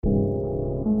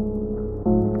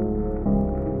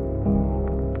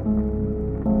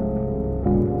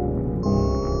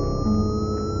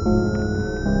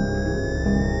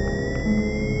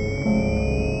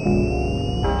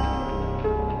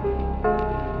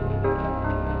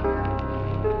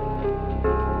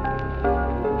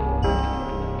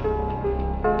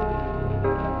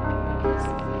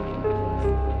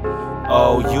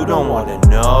don't wanna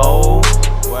know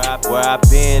where I've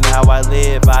been, how I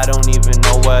live, I don't even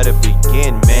know where to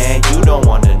begin, man. You don't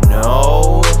wanna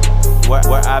know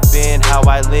where I've been, how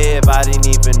I live, I didn't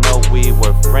even know we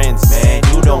were friends, man.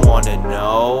 You don't wanna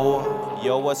know.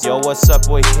 Yo, what's up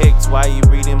with HICKS? Why you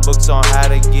reading books on how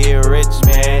to get rich,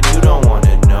 man? You don't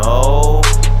wanna know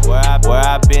where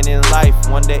I've been in life.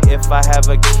 Wonder if I have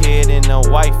a kid and a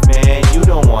wife, man. You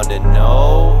don't wanna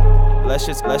know. Let's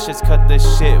just cut the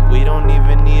shit. We don't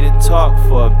even need to talk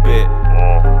for a bit.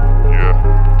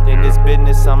 In this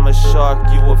business, I'm a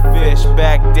shark, you a fish.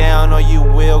 Back down or you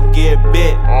will get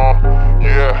bit.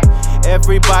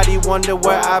 Everybody wonder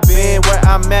where I've been, where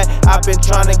I'm at. I've been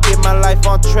trying to get my life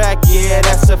on track, yeah,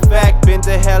 that's a fact. Been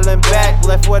to hell and back,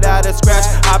 left without a scratch.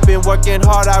 I've been working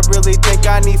hard, I really think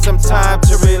I need some time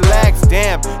to relax.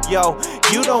 Damn, yo,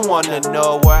 you don't wanna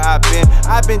know where I've been.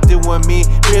 I've been doing me,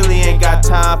 really ain't got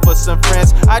time for some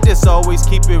friends. I just always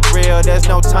keep it real, there's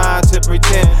no time to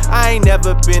pretend. I ain't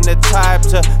never been the type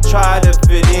to try to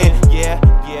fit in, yeah.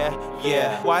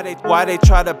 Why they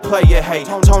try to play it, hate?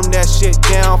 Tone that shit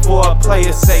down for a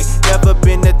player's sake. Never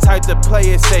been the type to play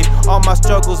it safe. All my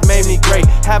struggles made me great.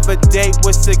 Have a date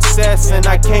with success and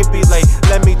I can't be late.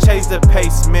 Let me chase the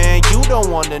pace, man. You don't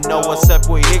wanna know what's up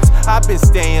with HICKS. I've been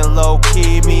staying low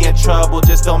key, me in trouble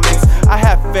just don't mix. I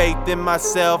have faith in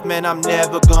myself, man, I'm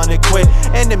never gonna quit.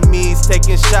 Enemies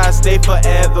taking shots, they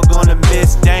forever gonna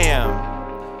miss, damn.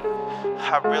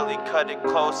 I really cut it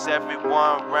close,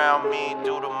 everyone around me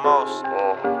do the most.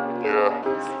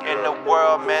 In the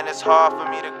world, man, it's hard for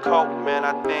me to cope, man.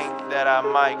 I think that I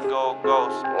might go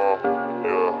ghost.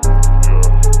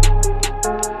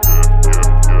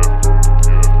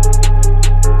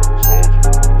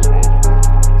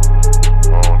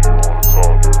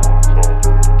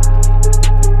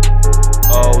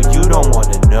 Oh, you don't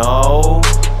wanna know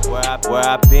where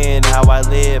I've been, how I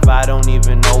live, I don't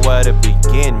even know where to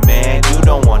begin, man. You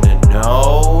don't wanna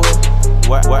know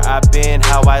where I've been,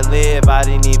 how I live, I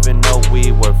didn't even know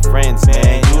we were friends,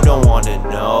 man. You don't wanna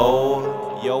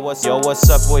know. Yo, what's up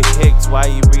with HICKS? Why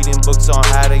you reading books on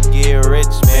how to get rich,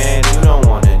 man? You don't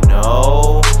wanna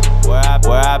know where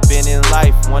I've been in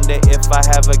life. Wonder if I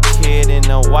have a kid and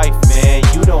a wife, man.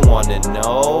 You don't wanna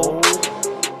know.